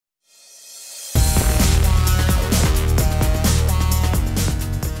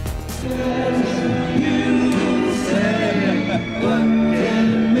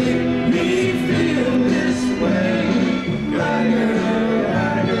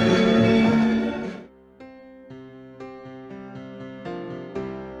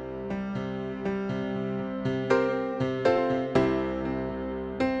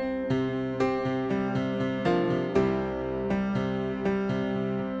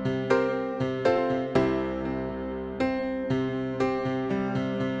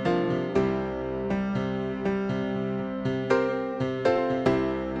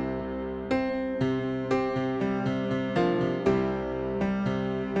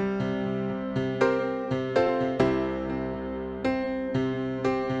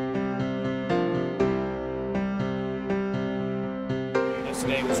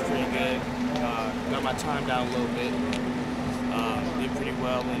my time down a little bit. Did pretty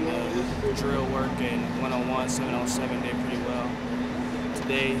well in the drill work and one-on-one, 7-on-7, did pretty well.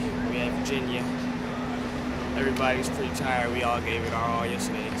 Today, we had Virginia. Everybody was pretty tired. We all gave it our all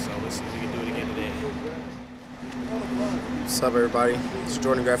yesterday, so let's see if we can do it again today. What's up, everybody? It's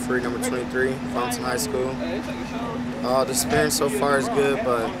Jordan Gaffrey, number 23, Fountain High School. The experience so far is good,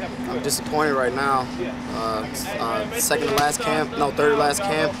 but I'm disappointed right now. Third to last camp.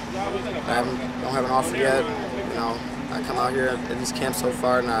 I don't have an offer yet. You know, I come out here at these camps so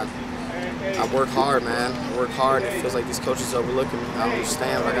far, and I work hard, man. I work hard, and it feels like these coaches overlooking me. I don't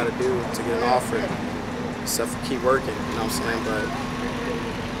understand what I got to do to get an offer, except for keep working. You know what I'm saying?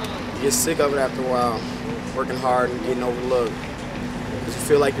 But you get sick of it after a while. Working hard and getting overlooked, because you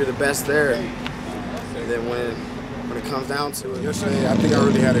feel like you're the best there, and then when it comes down to it. Yesterday, I think I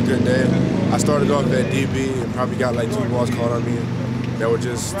really had a good day. I started off at DB and probably got like 2 balls caught on me. That were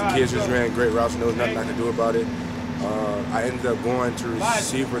just, the kids just ran great routes and there was nothing I could do about it. I ended up going to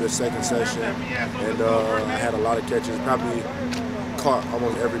receiver the second session, and I had a lot of catches. Probably caught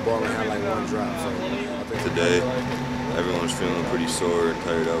almost every ball and had like 1 drop. So I think today, everyone's feeling pretty sore and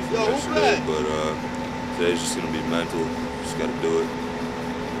tired out from yesterday, but today's just going to be mental. Just got to do it,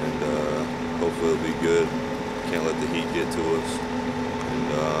 and hopefully it'll be good. Can't let the heat get to us, and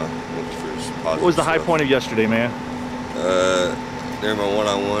looking for some positive What was the high point of yesterday, man? During my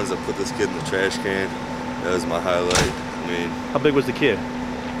one-on-ones, I put this kid in the trash can. That was my highlight. I mean, how big was the kid?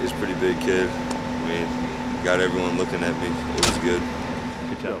 He's a pretty big kid. I mean, got everyone looking at me. It was good.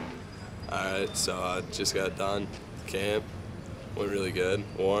 Good job. All right, so I just got done camp. Went really good.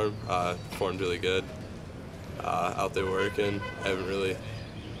 Warm. Performed really good. Out there working. I haven't really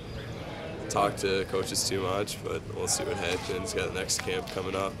talked to coaches too much, but we'll see what happens. Got the next camp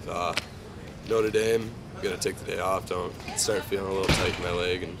coming up. Notre Dame. Gonna take the day off. Don't start feeling a little tight in my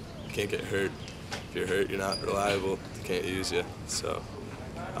leg, and you can't get hurt. If you're hurt, you're not reliable. They can't use you. So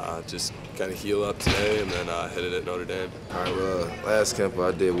just kind of heal up today, and then hit it at Notre Dame. All right. Well, last camp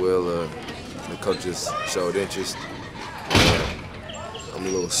I did well. The coaches showed interest. I'm a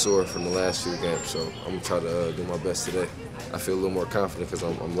little sore from the last few games, so I'm gonna try to do my best today. I feel a little more confident because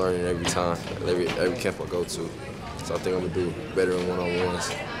I'm learning every time, every camp I go to. So I think I'm gonna do better in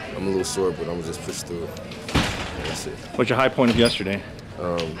one-on-ones. I'm a little sore, but I'm gonna just push through it. That's it. What's your high point of yesterday?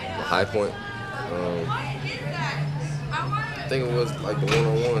 My high point? I think it was like the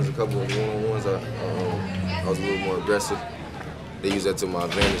one-on-ones. A couple of the one-on-ones, I was a little more aggressive. They use that to my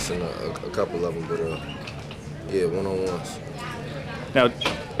advantage in a couple of them, but yeah, one-on-ones. Now,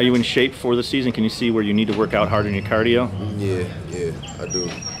 are you in shape for the season? Can you see where you need to work out harder in your cardio? Yeah, I do.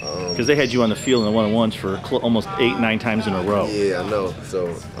 Because they had you on the field in the one-on-ones for almost 8-9 times in a row. Yeah, I know.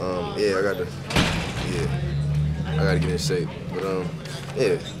 So, yeah, I gotta get in shape. But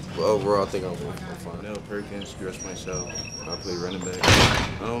yeah, but overall, I think I'm fine. Nell Perkins, dress myself. I play running back.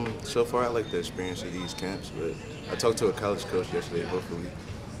 So far, I like the experience of these camps, but I talked to a college coach yesterday. Hopefully,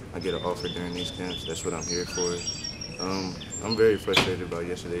 I get an offer during these camps. That's what I'm here for. I'm very frustrated about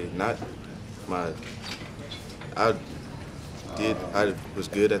yesterday. I was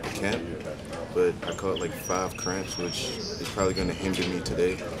good at the camp, but I caught like 5 cramps, which is probably going to hinder me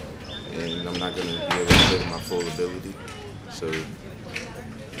today, and I'm not going to be able to play to my full ability. So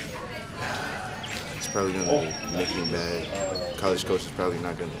it's probably going to make me mad. College coach is probably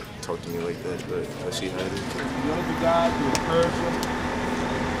not going to talk to me like that, but let's see how it is. You know the guys who encourage you,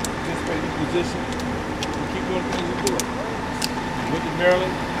 participate in position, and keep doing the things you're doing. Went to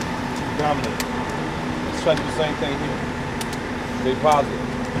Maryland, dominated. Let's try to do the same thing here. Stay positive.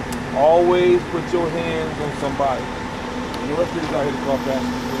 Always put your hands on somebody. You know what kids out here to call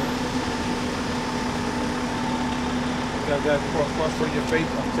basketball? You got guys cross for your face.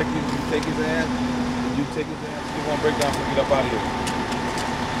 I'm checking you take his ass. You take his ass. Give one breakdown so get up out of here.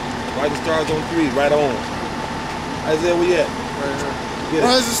 Right the stars on 3, right on. Isaiah, where you at? Right here.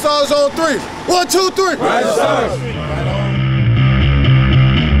 Rise the stars on 3. 1, 2, 3. Rise the stars. Right on.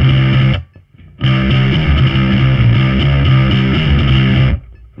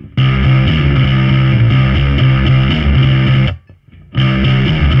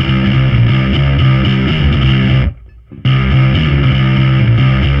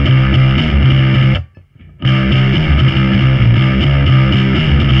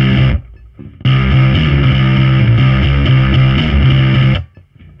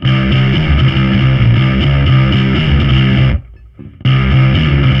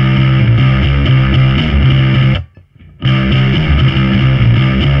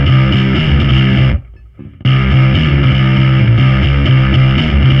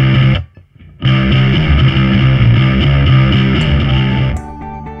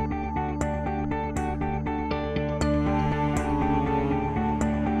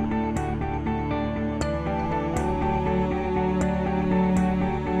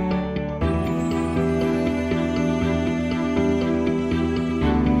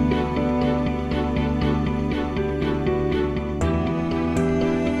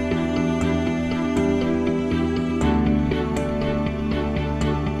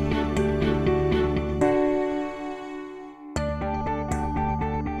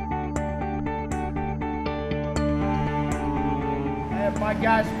 my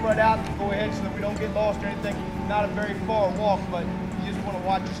guys spread out and go ahead so that we don't get lost or anything. Not a very far walk, but you just want to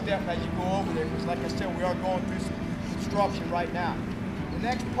watch your step as you go over there, because like I said, we are going through some construction right now. The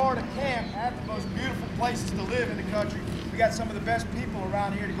next part of camp, at the most beautiful places to live in the country, we got some of the best people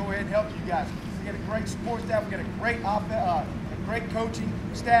around here to go ahead and help you guys. We got a great support staff, we got a great coaching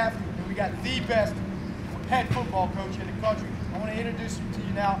staff, and we got the best head football coach in the country. I want to introduce him to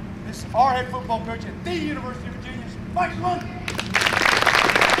you now. This is our head football coach at the University of Virginia, Mike Lund.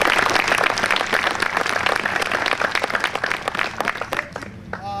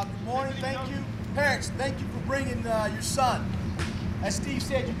 Good morning, thank you. Parents, thank you for bringing your son. As Steve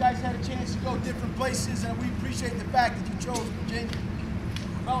said, you guys had a chance to go different places, and we appreciate the fact that you chose Virginia.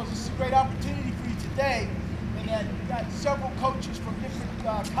 Fellas, this is a great opportunity for you today, in that you've got several coaches from different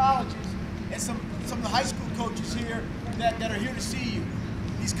colleges and some of the high school coaches here that are here to see you.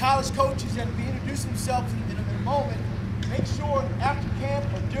 These college coaches that will be introducing themselves in a moment, make sure after camp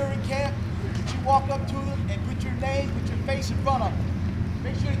or during camp that you walk up to them and put your name, put your face in front of them.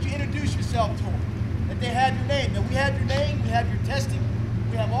 Make sure that you introduce yourself to them, that they have your name. That we have your name, we have your testing,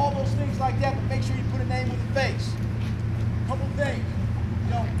 we have all those things like that, but make sure you put a name with a face. A couple things, you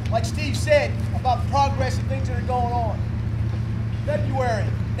know, like Steve said about progress and things that are going on. February,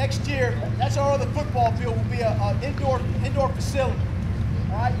 next year, that's our other football field, will be an indoor facility.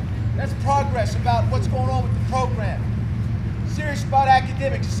 All right? That's progress about what's going on with the program. Serious about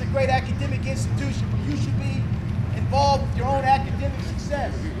academics. It's a great academic institution, but you should be involved with your own academic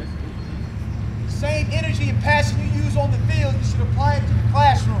success. The same energy and passion you use on the field, you should apply it to the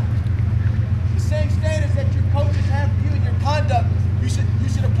classroom. The same standards that your coaches have for you in your conduct, you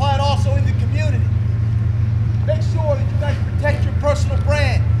should apply it also in the community. Make sure that you guys protect your personal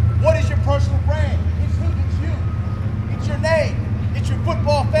brand. What is your personal brand? It's who? It's you. It's your name. It's your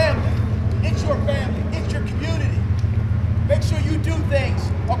football family. It's your family. It's your community. Make sure you do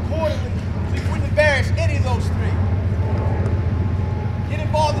things accordingly so you wouldn't embarrass any of those three. Get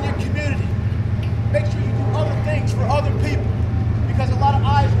involved in your community. Make sure you do other things for other people, because a lot of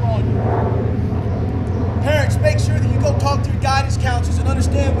eyes are on you. Parents, make sure that you go talk to your guidance counselors and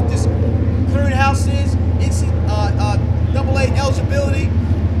understand what this clearinghouse is. NCAA eligibility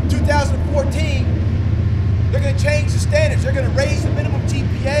 2014. They're going to change the standards. They're going to raise the minimum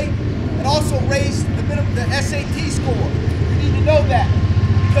GPA and also raise the SAT score. You need to know that,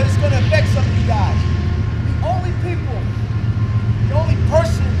 because it's going to affect some of you guys. The only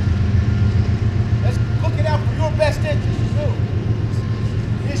person that's looking out for your best interest is who?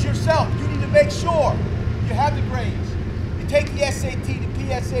 Is yourself. You need to make sure you have the grades. You take the SAT, the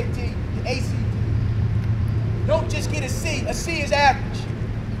PSAT, the ACT. Don't just get a C. A C is average.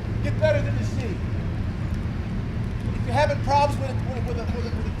 Get better than the C. If you're having problems with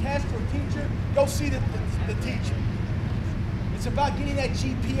a test or a teacher, go see the teacher. It's about getting that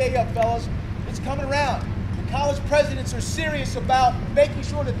GPA up, fellas. It's coming around. The college presidents are serious about making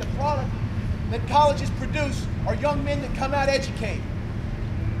sure that the product that colleges produce are young men that come out educated.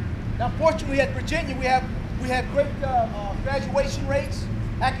 Now, fortunately, at Virginia, we have great graduation rates,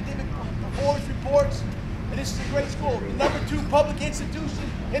 academic performance reports, and this is a great school. The #2 public institution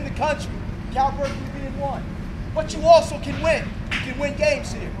in the country, Cal Berkeley being one. But you also can win. You can win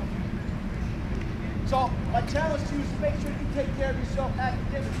games here. So my challenge to you is to make sure you take care of yourself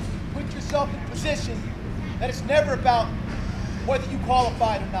academically. Put yourself in a position that it's never about whether you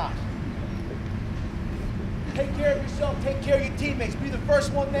qualified or not. Take care of yourself, take care of your teammates. Be the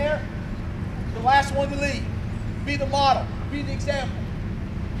first one there, the last one to leave. Be the model, be the example.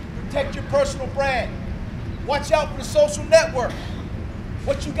 Protect your personal brand. Watch out for the social network.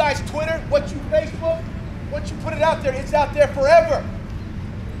 What you guys Twitter, what you Facebook, what you put it out there, it's out there forever.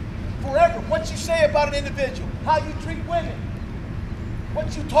 Forever. What you say about an individual, how you treat women,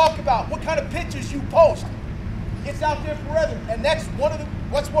 what you talk about, what kind of pictures you post, it's out there forever. And that's one of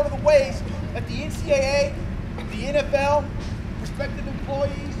the ways that the NCAA, the NFL, prospective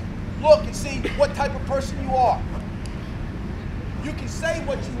employees look and see what type of person you are. You can say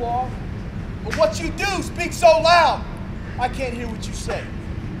what you are, but what you do speaks so loud, I can't hear what you say.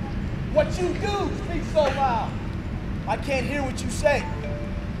 What you do speaks so loud, I can't hear what you say.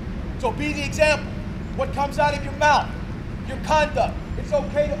 So be the example. What comes out of your mouth, your conduct. It's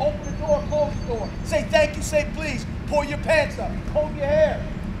okay to open the door, close the door. Say thank you, say please. Pull your pants up, comb your hair.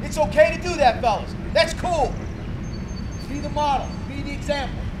 It's okay to do that, fellas. That's cool. Be the model, be the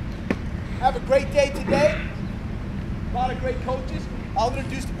example. Have a great day today. A lot of great coaches. I'll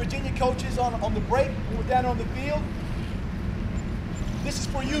introduce the Virginia coaches on the break when we're down on the field. This is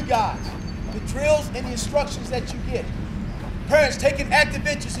for you guys. The drills and the instructions that you get. Parents, take an active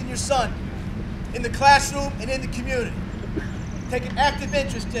interest in your son, in the classroom and in the community. Take an active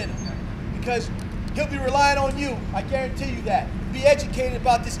interest in him because he'll be relying on you. I guarantee you that. Be educated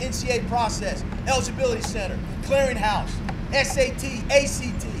about this NCAA process, eligibility center, clearinghouse, SAT,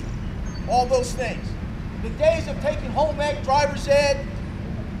 ACT, all those things. The days of taking home ec, driver's ed,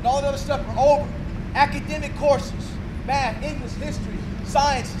 and all that other stuff are over. Academic courses, math, English, history,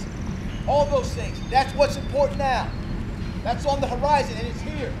 sciences, all those things. That's what's important now. That's on the horizon, and it's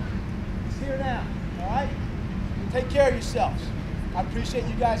here. It's here now, all right? Take care of yourselves. I appreciate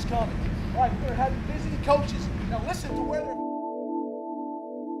you guys coming. All right, we're going to have the visiting coaches. Now listen to where they're